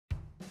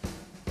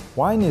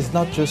Wine is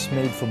not just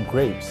made from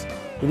grapes,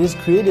 it is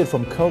created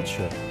from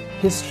culture,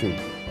 history,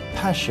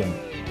 passion,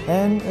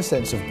 and a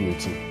sense of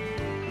beauty.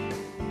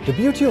 The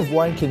beauty of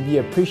wine can be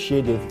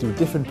appreciated through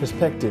different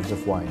perspectives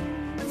of wine,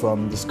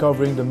 from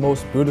discovering the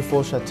most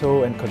beautiful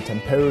chateaux and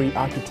contemporary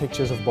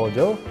architectures of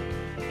Bordeaux,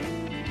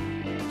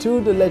 to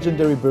the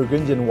legendary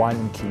Burgundian wine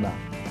and climat.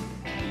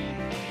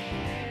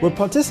 We'll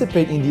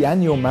participate in the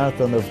annual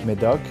Marathon of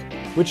Médoc,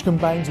 which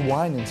combines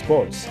wine and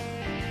sports.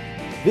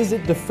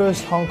 Visit the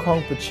first Hong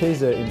Kong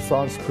purchaser in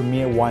France's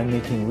premier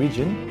winemaking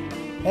region,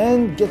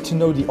 and get to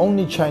know the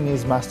only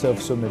Chinese master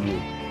of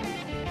sommelier.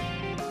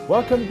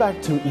 Welcome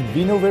back to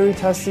Vino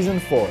Veritas Season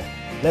 4.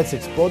 Let's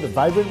explore the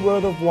vibrant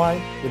world of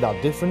wine with our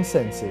different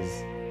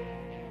senses.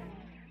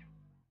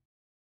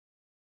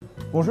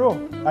 Bonjour,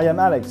 I am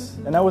Alex,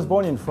 and I was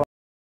born in France.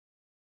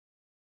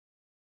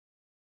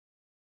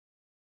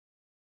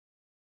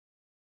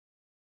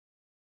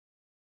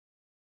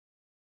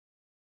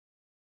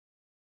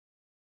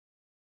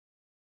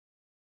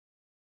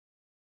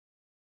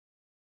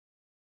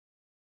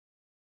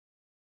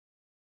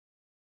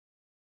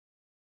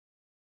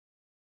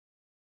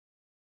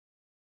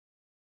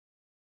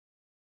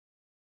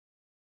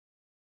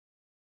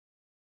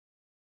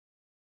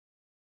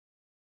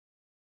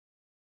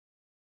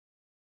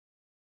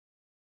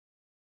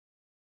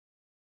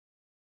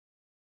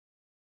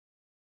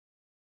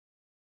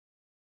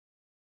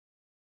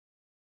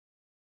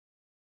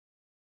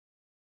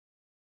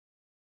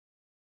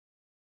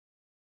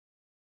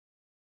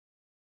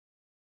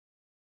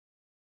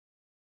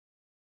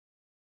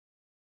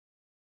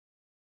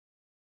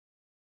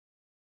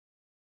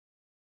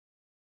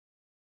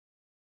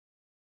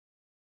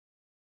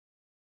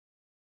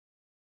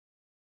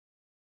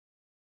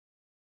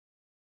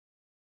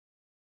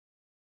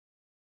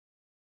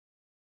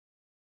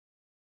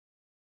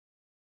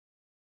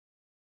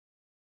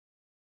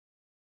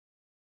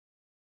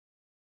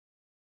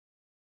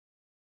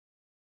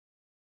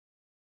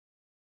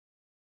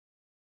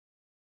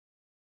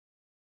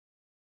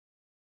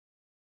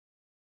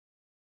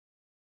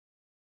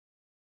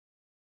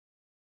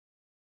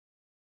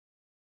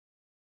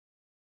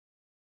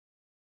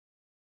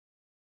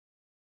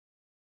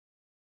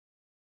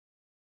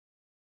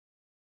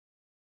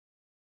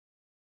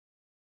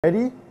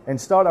 Ready?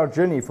 And start our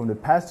journey from the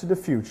past to the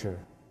future.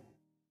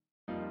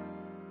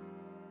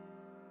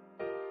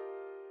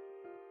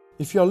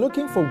 If you are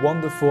looking for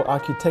wonderful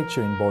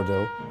architecture in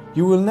Bordeaux,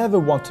 you will never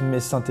want to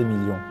miss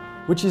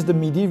Saint-Émilion, which is the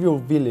medieval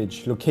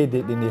village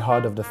located in the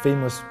heart of the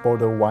famous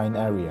Bordeaux wine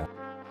area,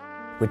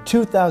 where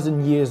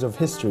 2,000 years of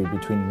history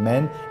between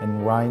men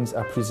and wines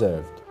are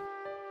preserved.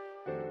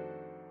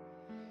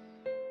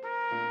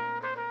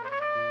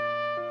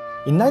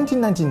 In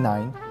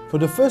 1999, for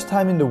the first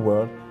time in the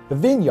world, the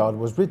vineyard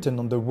was written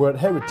on the World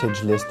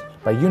Heritage List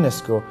by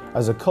UNESCO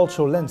as a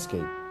cultural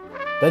landscape.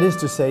 That is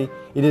to say,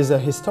 it is a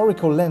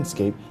historical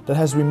landscape that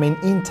has remained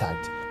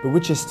intact, but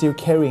which is still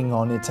carrying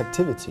on its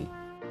activity.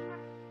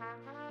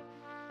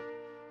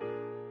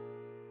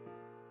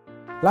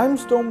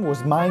 Limestone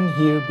was mined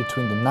here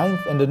between the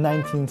 9th and the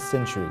 19th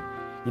century,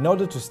 in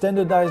order to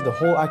standardize the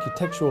whole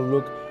architectural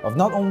look of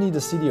not only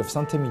the city of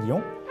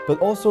Saint-Émilion, but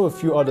also a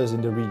few others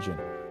in the region.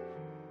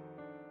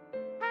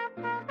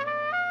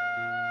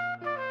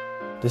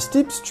 The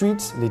steep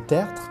streets, les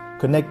tertres,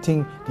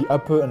 connecting the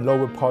upper and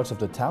lower parts of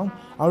the town,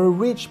 are a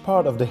rich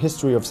part of the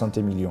history of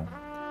Saint-Émilion.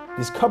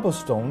 These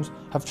cobblestones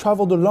have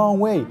traveled a long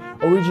way,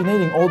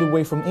 originating all the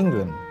way from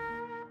England.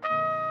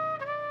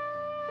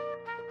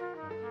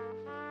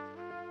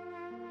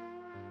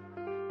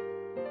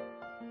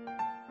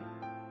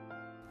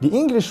 The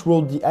English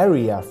ruled the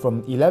area from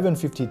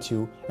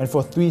 1152 and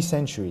for 3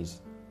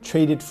 centuries,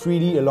 traded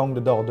freely along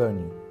the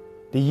Dordogne.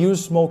 They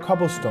used small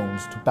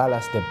cobblestones to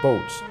ballast their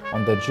boats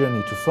on their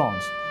journey to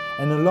France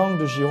and along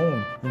the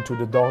Gironde into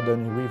the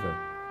Dordogne River.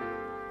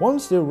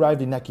 Once they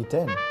arrived in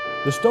Aquitaine,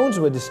 the stones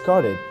were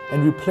discarded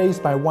and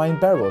replaced by wine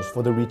barrels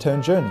for the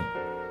return journey.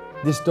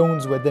 These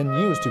stones were then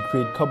used to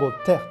create cobbled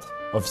tertres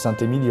of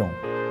Saint-Émilion.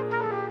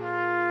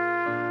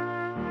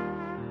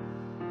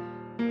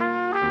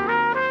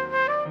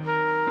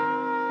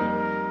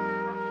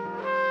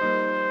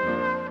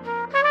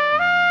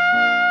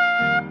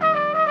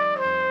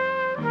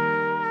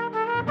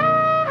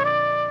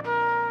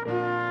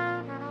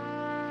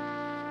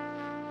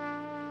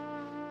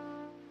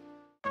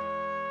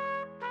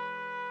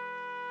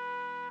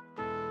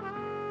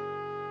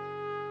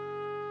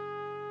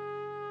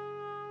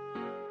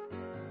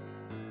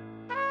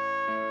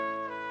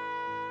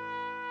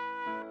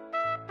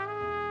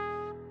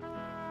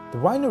 The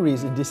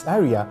wineries in this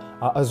area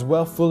are as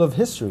well full of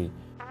history.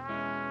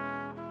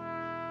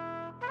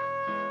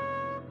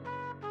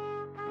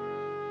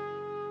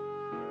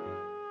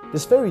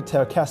 This fairy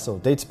tale castle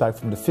dates back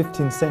from the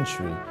 15th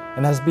century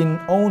and has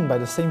been owned by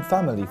the same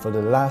family for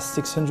the last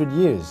 600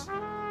 years.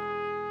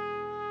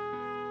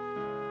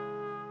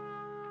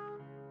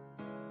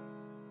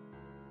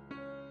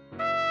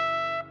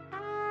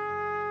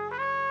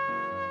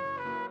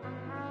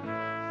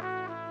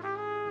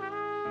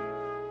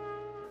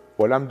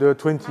 Well, I'm the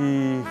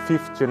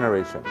 25th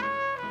generation,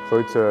 so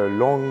it's a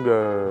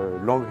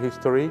long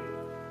history.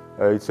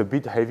 It's a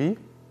bit heavy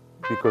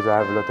because I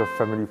have a lot of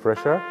family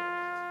pressure.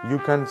 You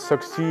can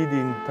succeed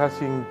in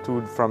passing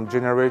from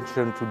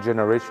generation to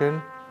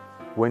generation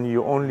when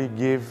you only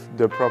give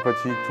the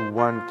property to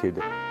one kid.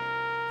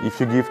 If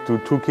you give to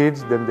two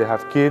kids, then they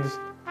have kids,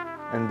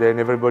 and then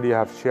everybody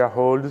has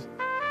shareholders,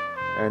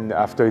 and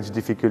after it's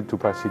difficult to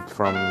pass it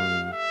from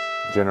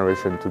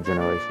generation to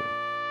generation.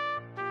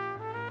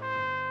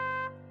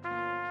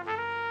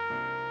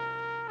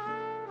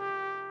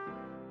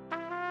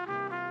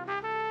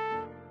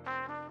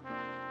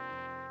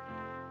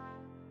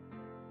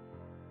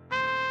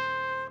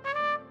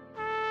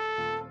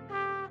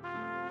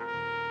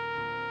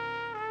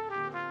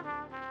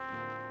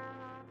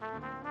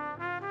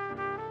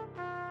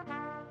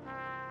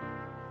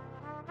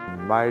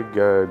 My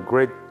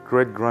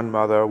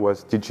great-grandmother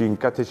was teaching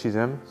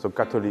catechism, so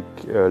Catholic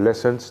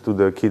lessons to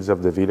the kids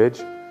of the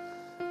village.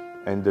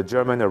 And the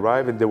German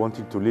arrived and they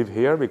wanted to live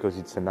here because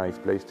it's a nice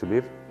place to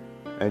live.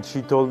 And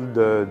she told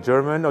the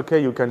German, okay,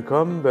 you can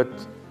come, but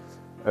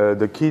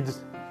the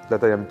kids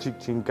that I am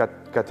teaching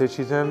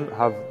catechism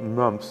have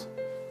mumps.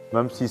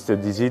 Mumps is a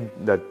disease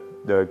that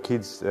the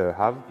kids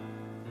have.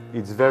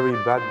 It's very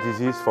bad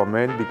disease for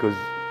men because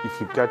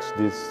if you catch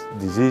this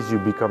disease, you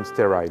become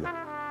sterile.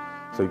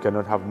 So you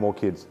cannot have more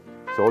kids.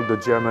 So all the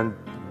Germans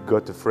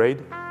got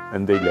afraid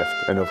and they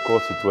left. And of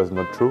course it was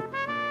not true.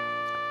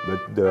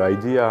 But the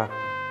idea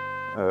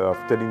of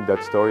telling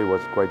that story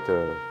was quite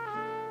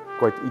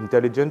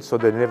intelligent, so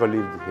they never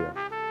lived here.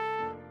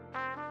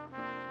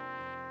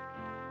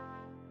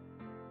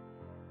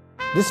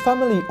 This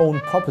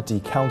family-owned property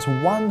counts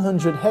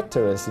 100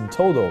 hectares in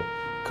total,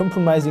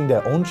 comprising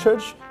their own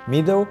church,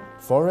 meadow,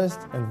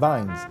 forest and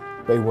vines.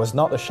 But it was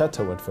not a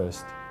chateau at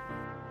first.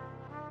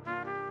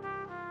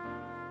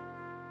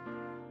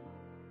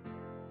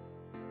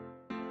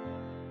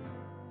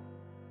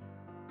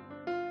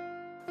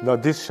 Now,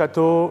 this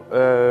chateau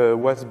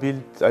was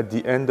built at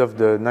the end of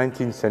the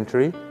 19th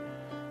century.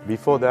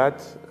 Before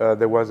that,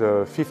 there was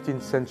a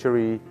 15th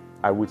century,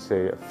 I would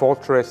say,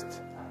 fortress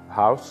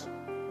house.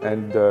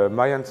 And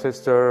my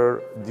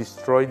ancestor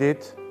destroyed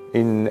it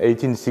in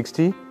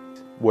 1860.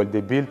 Well,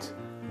 they built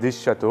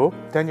this chateau.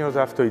 10 years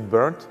after it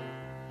burnt,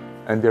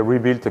 and they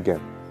rebuilt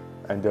again.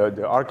 And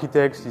the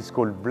architect is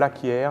called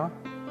Blaquière.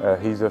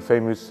 He's a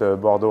famous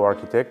Bordeaux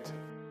architect.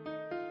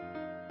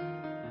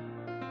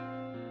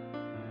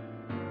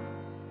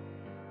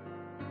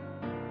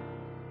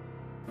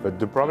 But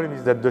the problem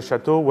is that the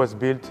chateau was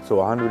built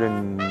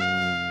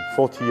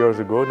 140 years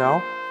ago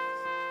now.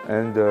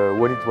 And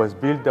when it was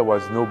built, there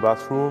was no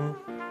bathroom,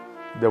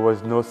 there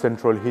was no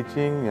central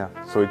heating. Yeah.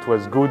 So it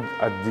was good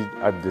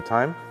at the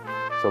time.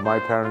 So my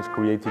parents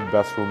created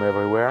bathroom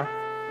everywhere.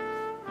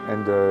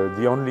 And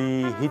the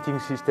only heating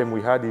system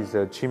we had is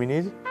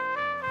chimneys,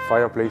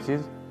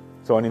 fireplaces.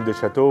 So in the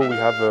chateau we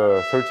have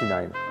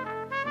 39.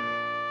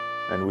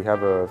 And we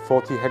have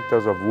 40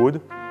 hectares of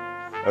wood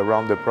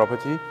around the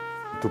property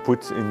to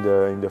put in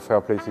the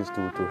fireplaces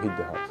to heat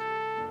the house.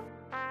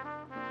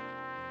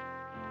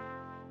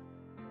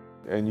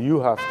 And you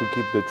have to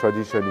keep the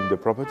tradition in the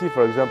property.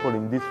 For example,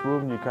 in this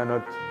room you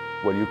cannot,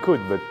 well you could,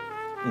 but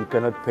you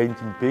cannot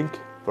paint in pink,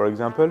 for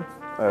example,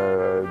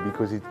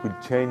 because it would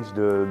change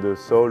the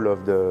soul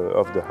of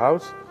the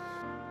house.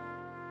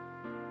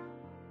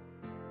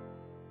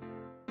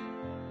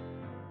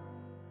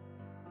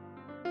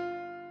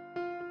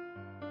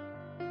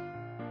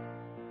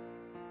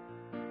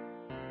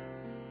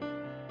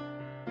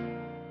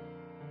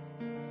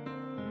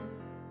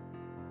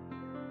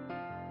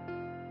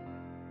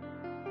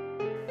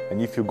 And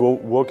if you go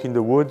walk in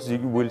the woods, you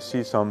will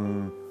see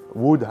some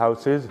wood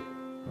houses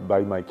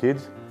by my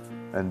kids,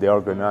 and they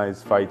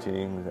organize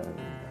fighting.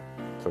 And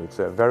so it's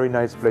a very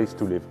nice place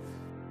to live.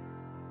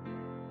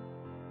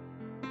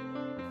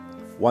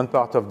 One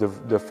part of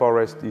the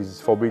forest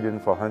is forbidden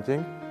for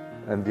hunting,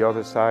 and the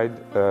other side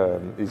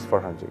is for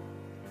hunting.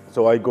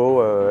 So I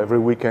go every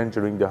weekend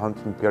during the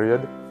hunting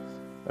period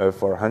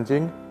for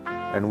hunting,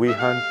 and we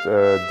hunt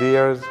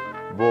deers,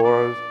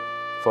 boars,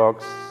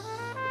 fox,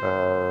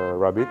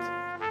 rabbit.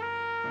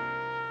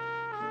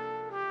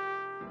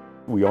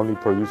 We only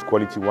produce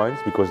quality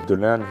wines because the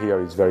land here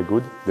is very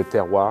good. The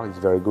terroir is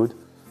very good.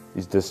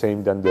 It's the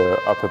same than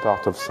the upper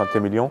part of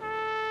Saint-Emilion.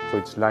 So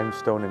it's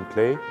limestone and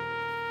clay.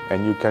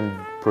 And you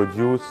can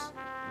produce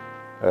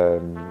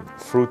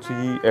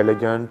fruity,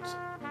 elegant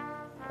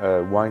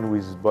wine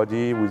with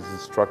body, with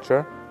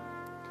structure.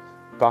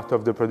 Part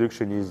of the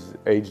production is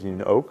aged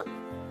in oak.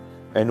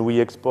 And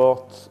we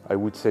export, I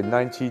would say,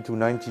 90 to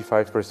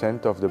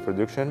 95% of the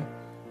production,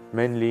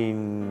 mainly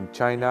in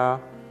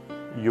China,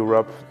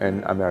 Europe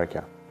and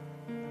America.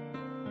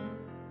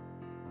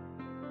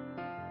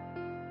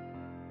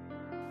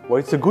 Well,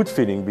 it's a good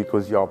feeling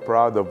because you are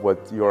proud of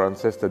what your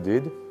ancestor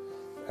did,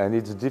 and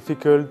it's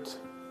difficult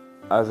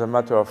as a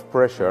matter of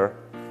pressure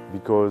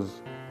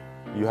because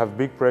you have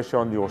big pressure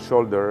on your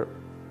shoulder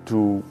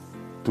to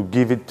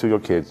give it to your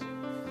kids.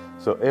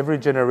 So every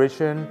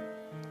generation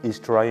is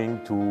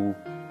trying to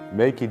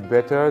make it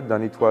better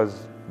than it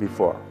was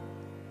before.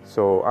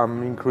 So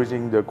I'm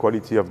increasing the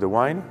quality of the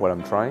wine while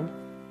I'm trying.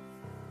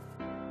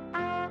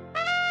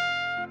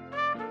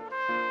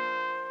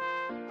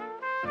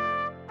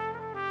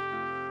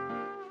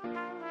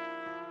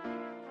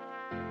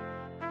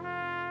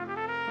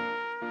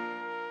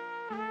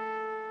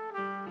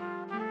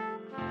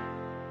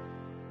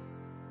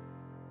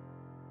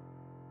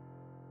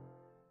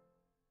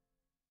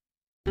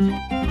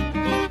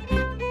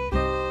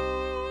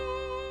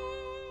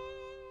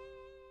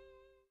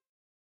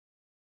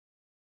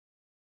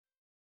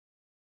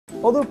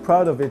 Although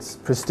proud of its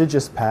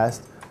prestigious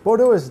past,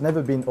 Bordeaux has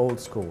never been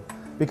old school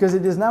because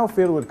it is now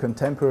filled with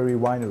contemporary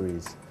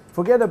wineries.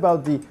 Forget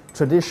about the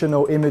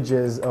traditional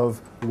images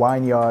of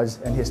vineyards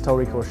and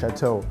historical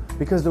chateaux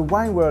because the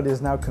wine world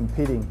is now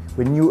competing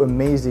with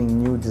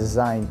amazing new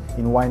design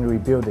in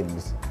winery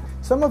buildings.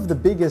 Some of the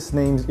biggest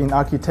names in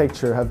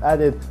architecture have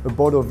added a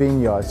Bordeaux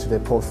vineyards to their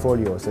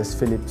portfolios, as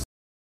Philippe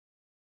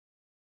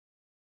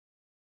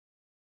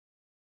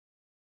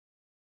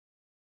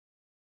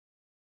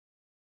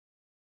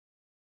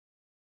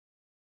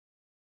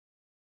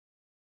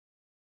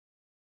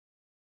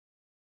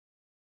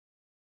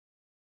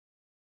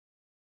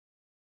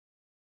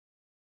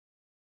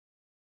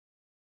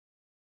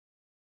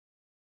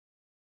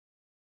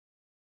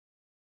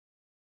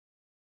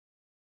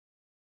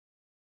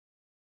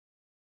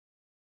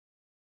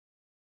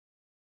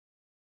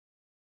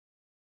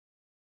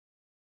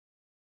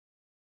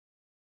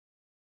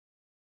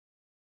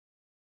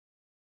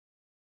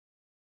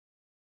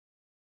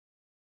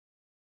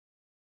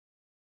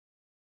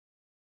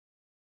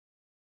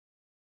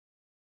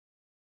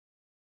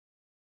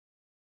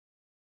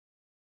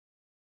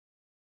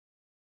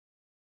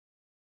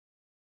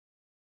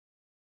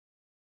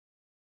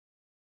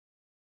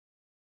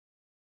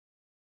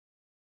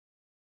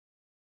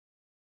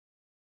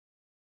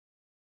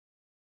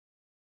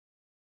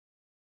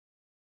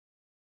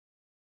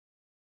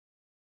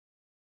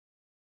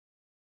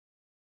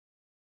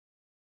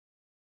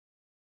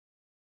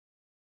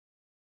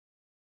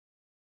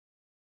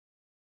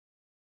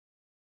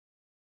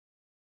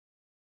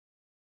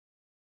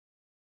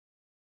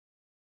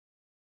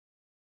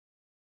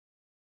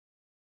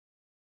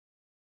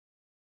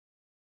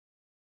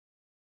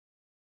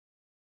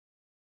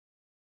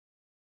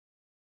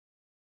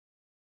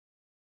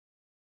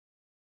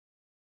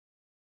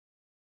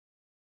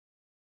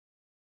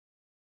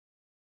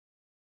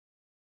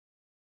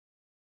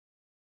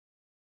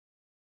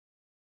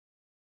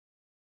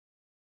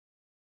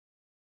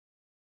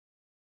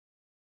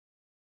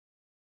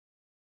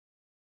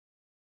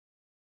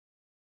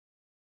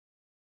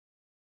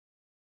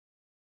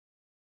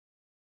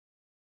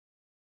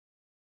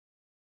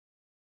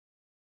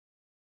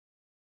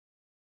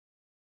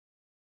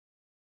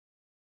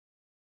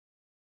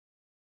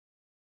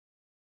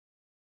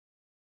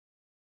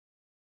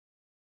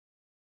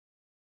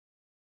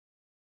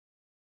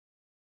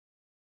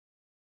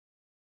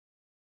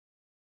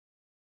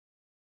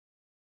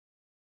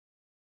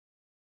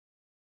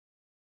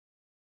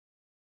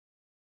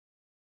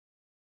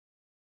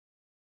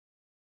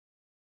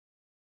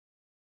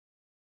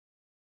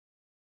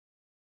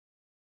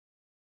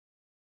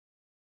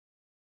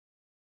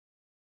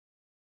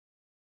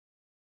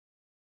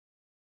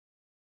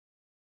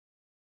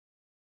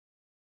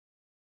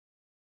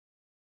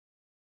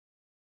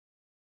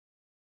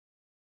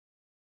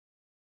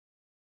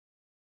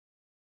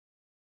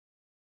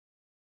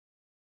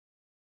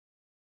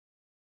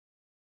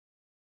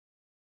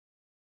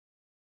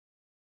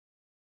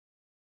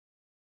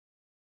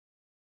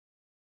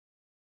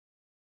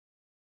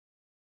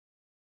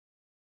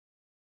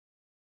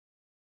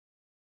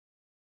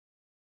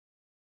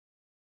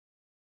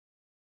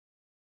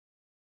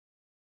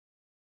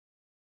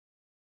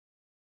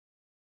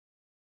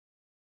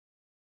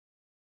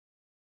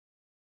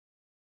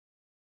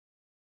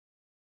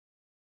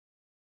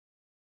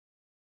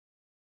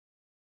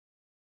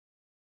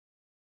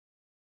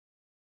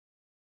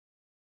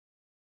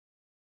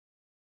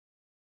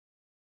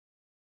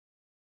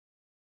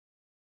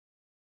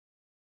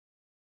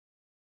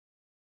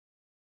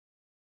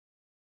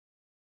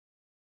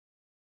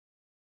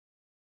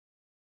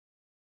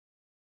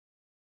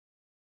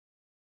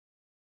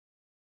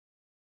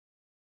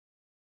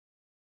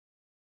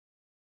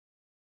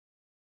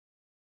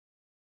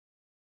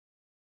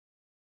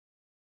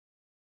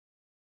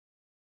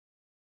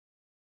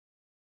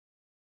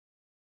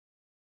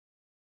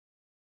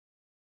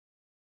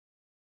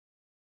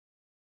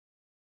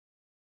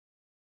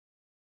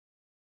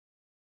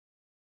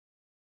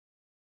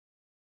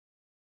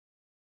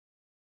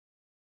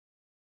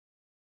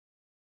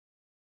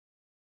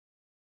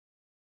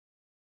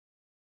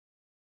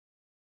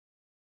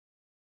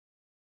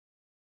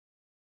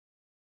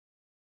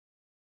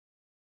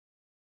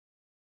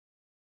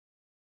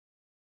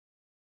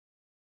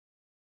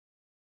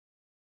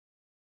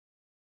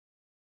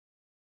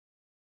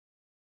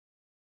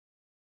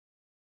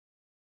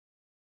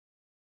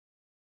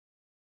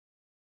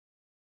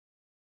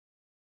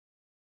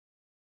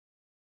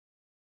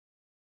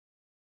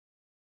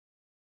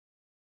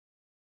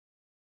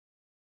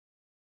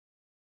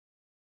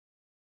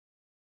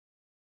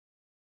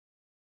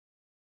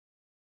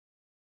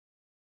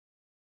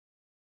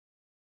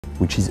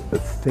which is a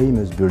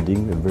famous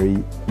building, a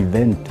very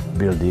event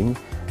building,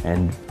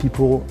 and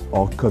people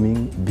are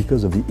coming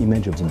because of the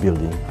image of the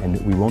building.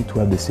 And we want to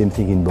have the same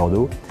thing in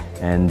Bordeaux,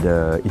 and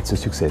it's a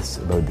success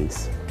about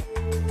this.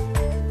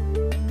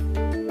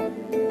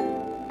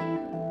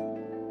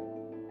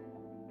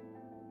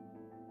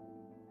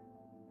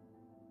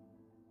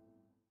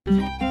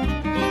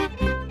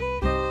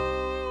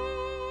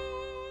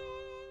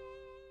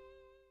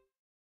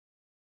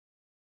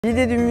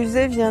 L'idée du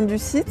musée vient du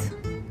site,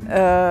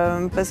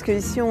 parce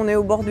qu'ici on est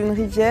au bord d'une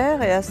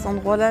rivière et à cet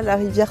endroit-là la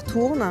rivière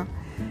tourne.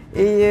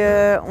 Et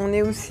on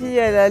est aussi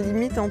à la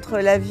limite entre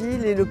la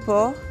ville et le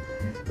port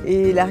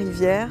et la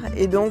rivière.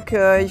 Et donc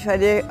il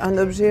fallait un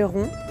objet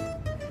rond.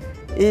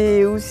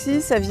 Et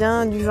aussi ça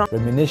vient du vin.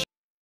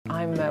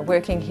 I'm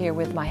working here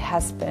with my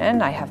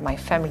husband. I have my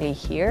family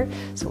here,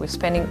 so we're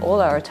spending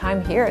all our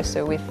time here.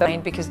 So with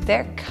wine, because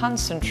they're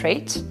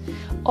concentrate,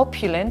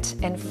 opulent,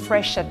 and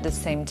fresh at the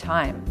same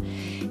time.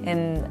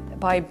 And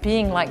by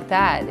being like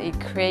that, it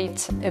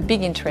creates a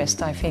big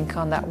interest, I think,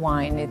 on that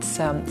wine. It's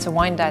a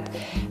wine that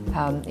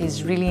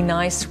is really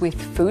nice with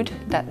food,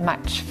 that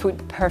match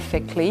food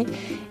perfectly.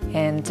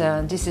 And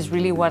this is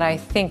really what I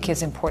think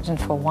is important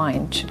for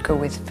wine, it should go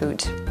with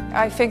food.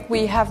 I think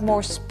we have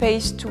more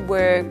space to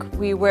work,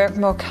 we work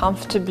more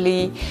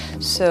comfortably,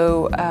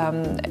 so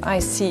I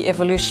see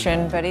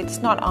evolution, but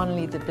it's not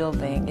only the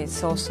building,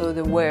 it's also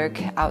the work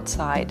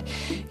outside.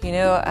 You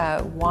know,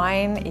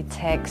 wine, it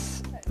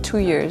takes 2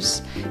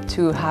 years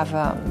to have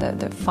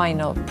the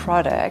final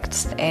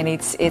product, and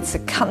it's a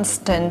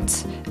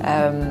constant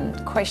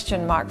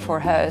question mark for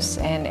us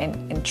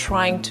and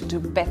trying to do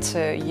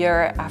better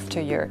year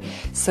after year.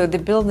 So the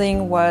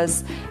building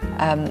was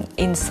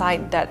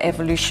inside that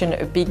evolution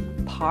a big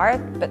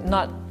part, but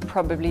not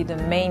probably the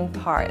main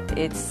part.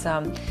 It's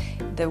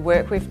the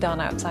work we've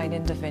done outside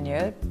in the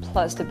vineyard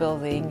plus the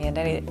building, and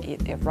then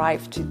it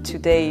arrived to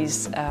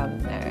today's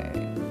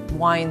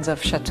wines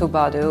of Chateau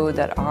Bordeaux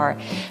that are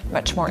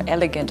much more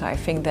elegant, I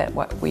think, than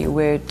what we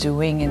were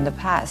doing in the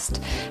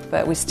past.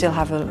 But we still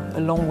have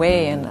a long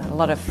way and a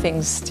lot of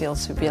things still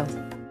to build.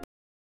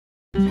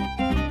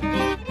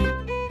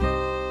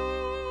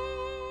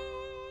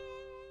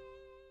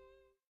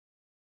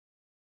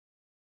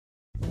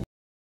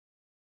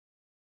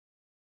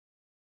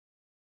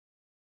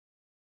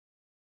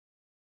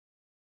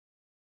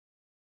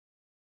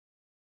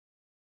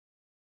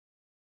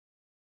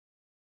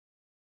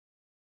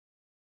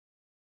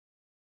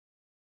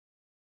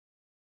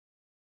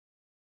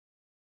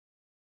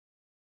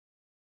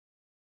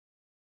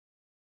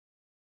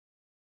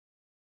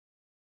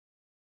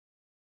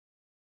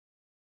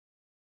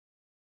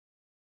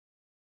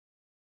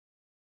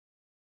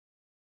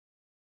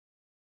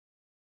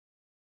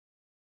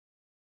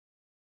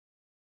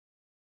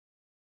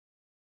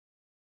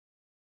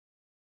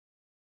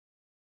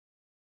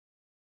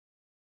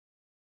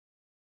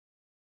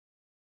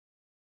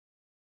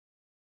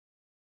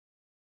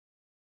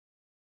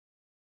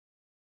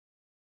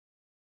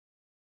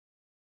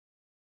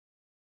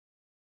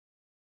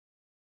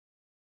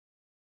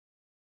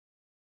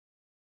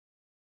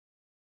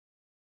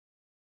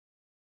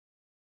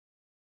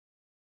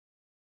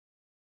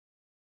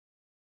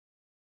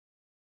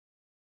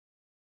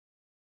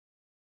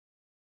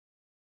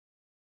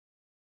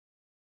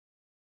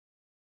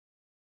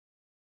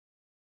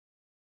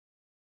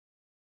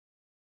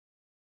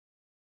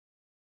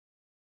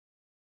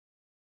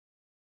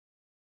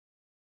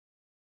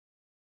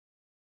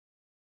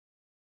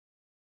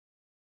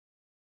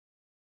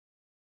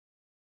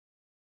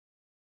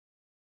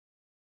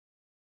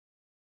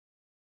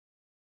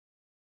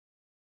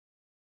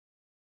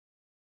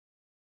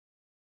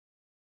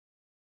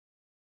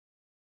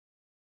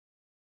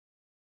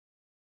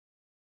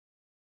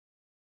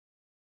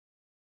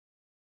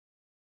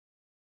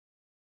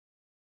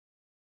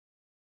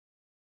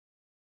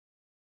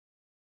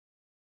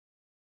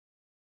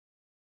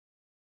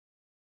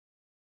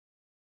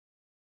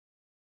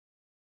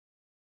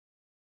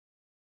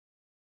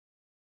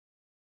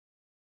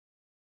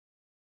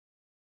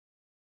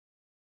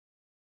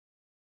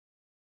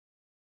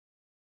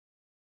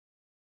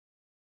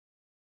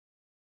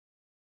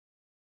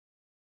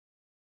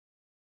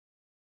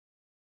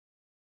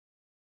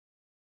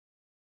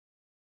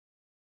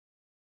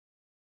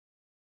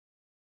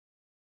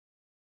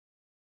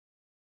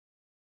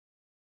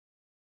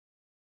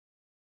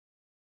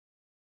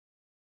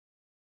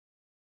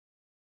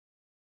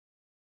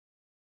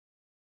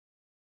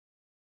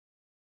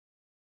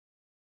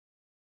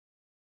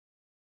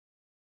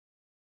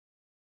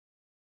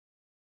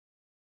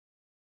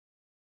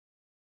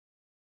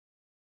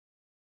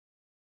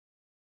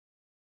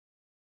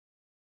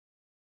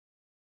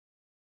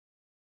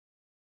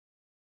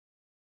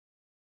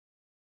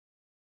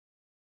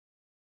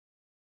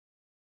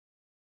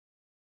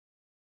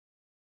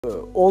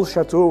 All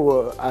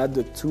chateaux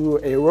had two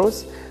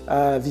areas.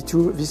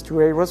 These two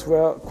areas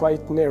were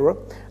quite narrow,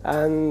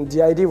 and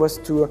the idea was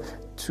to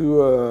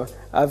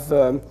have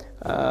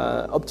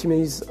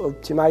optimized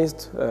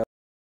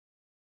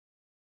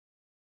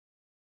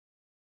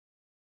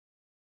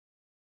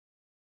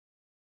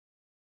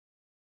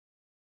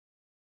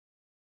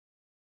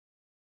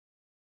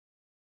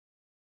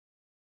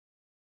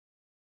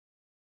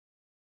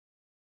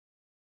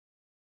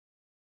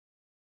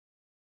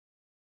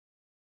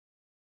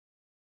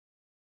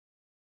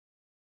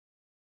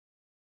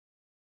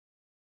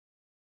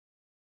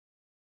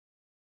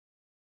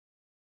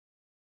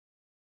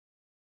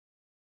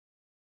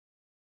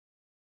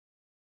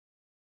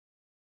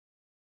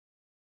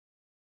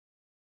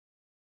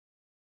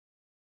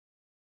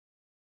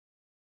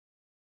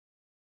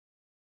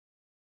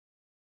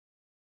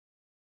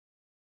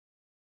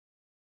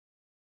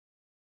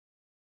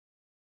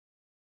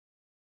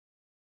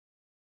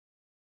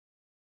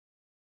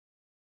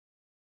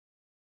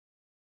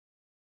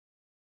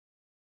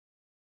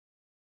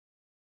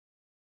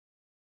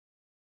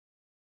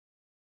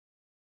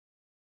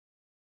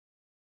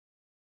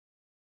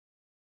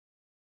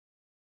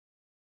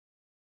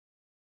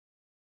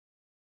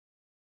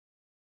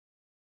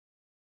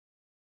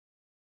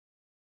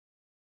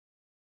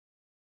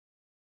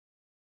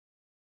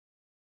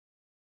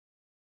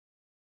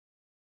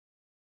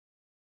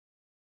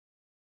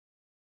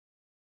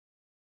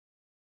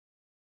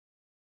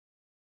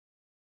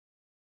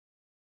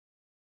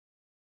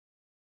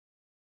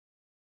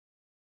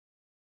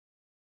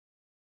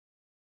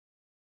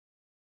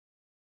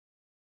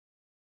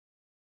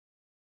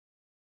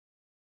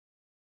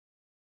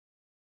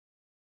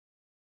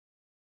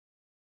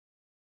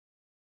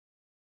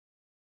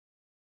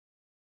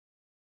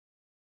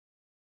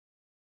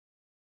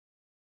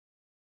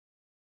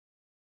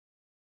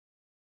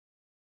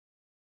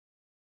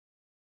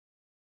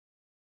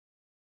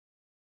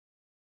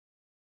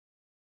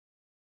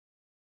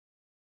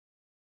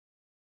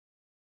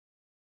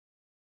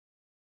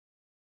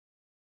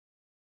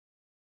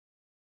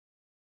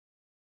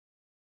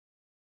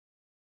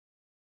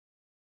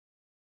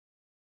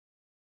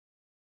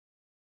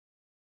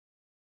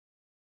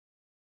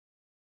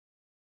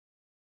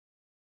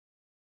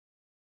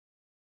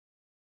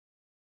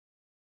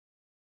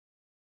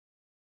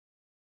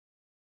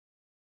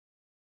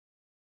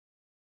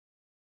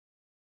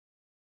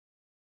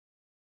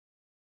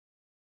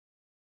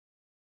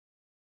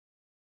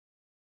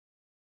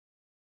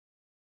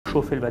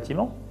chauffer le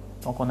bâtiment.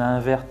 Donc on a un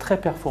verre très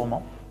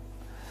performant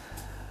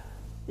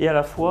et à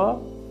la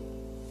fois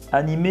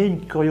animer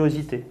une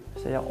curiosité.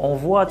 C'est-à-dire on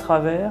voit à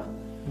travers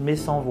mais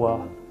sans voir.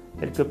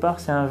 Quelque part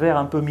c'est un verre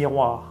un peu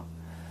miroir.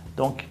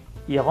 Donc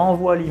il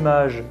renvoie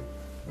l'image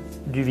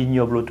du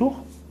vignoble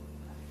autour,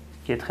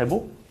 qui est très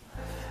beau.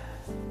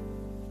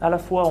 À la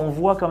fois on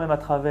voit quand même à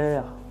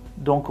travers,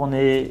 donc on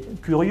est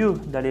curieux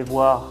d'aller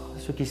voir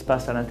ce qui se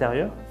passe à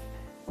l'intérieur.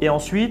 Et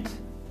ensuite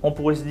on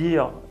pourrait se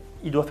dire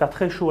il doit faire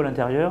très chaud à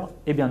l'intérieur.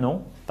 Eh bien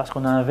non, parce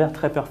qu'on a un verre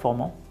très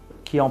performant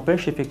qui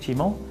empêche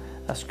effectivement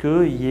à ce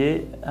qu'il y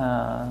ait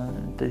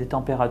des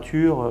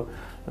températures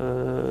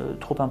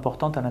trop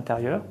importantes à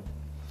l'intérieur.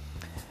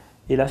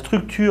 Et la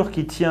structure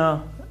qui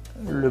tient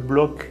le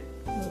bloc,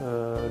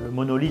 le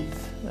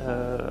monolithe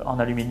en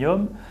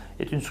aluminium,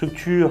 est une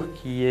structure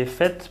qui est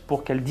faite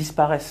pour qu'elle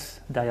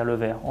disparaisse derrière le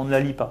verre. On ne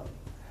la lit pas.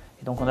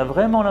 Et donc on a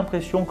vraiment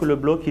l'impression que le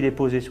bloc il est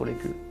posé sur les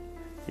cuves.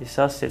 Et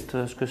ça, c'est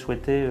ce que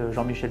souhaitait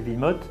Jean-Michel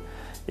Villemotte.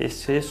 Et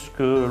c'est ce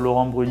que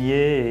Laurent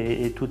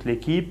Brunier et toute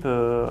l'équipe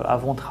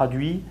avons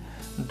traduit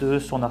de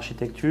son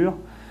architecture.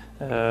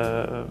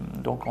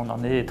 Donc on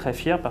en est très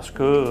fiers parce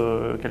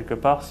que quelque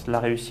part la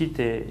réussite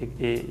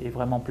est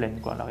vraiment pleine,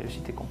 quoi. La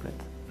réussite est complète.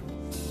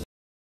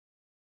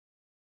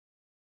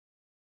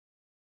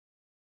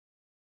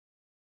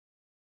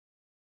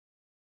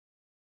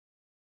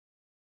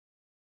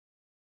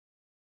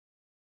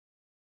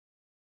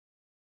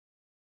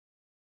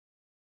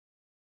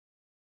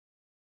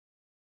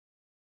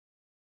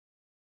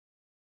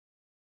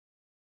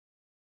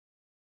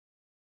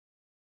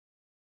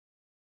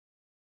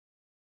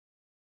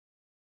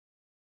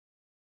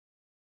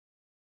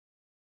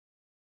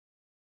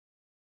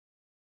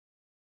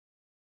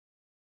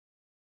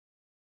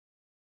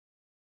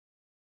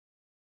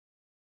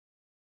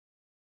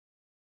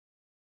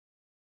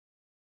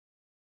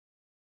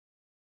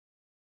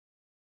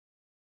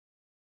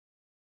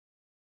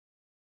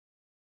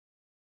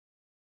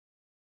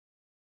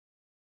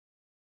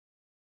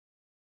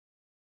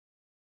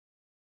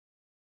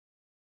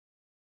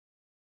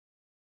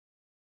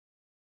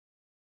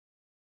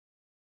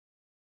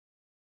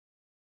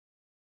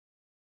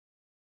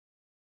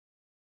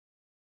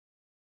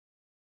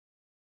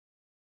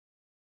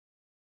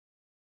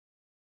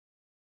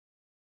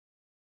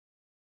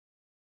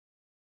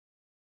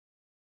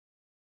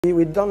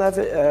 We don't have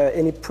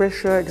any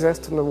pressure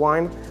exerted on the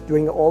wine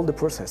during all the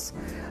process.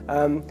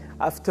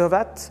 After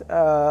that,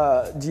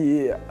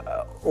 the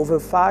other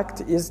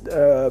fact is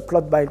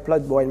plot by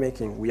plot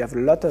winemaking. We have a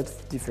lot of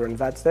different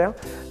vats there,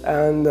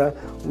 and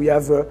we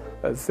have a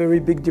very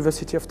big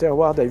diversity of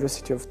terroir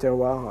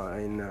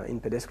in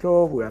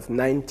Pedesclo. We have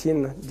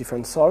 19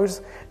 different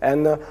soils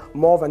and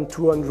more than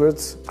 200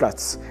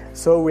 plots.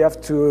 So we have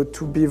to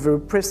be very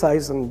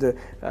precise on the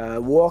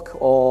work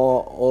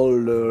all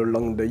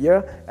along the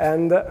year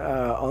and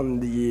on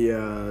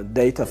the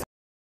date of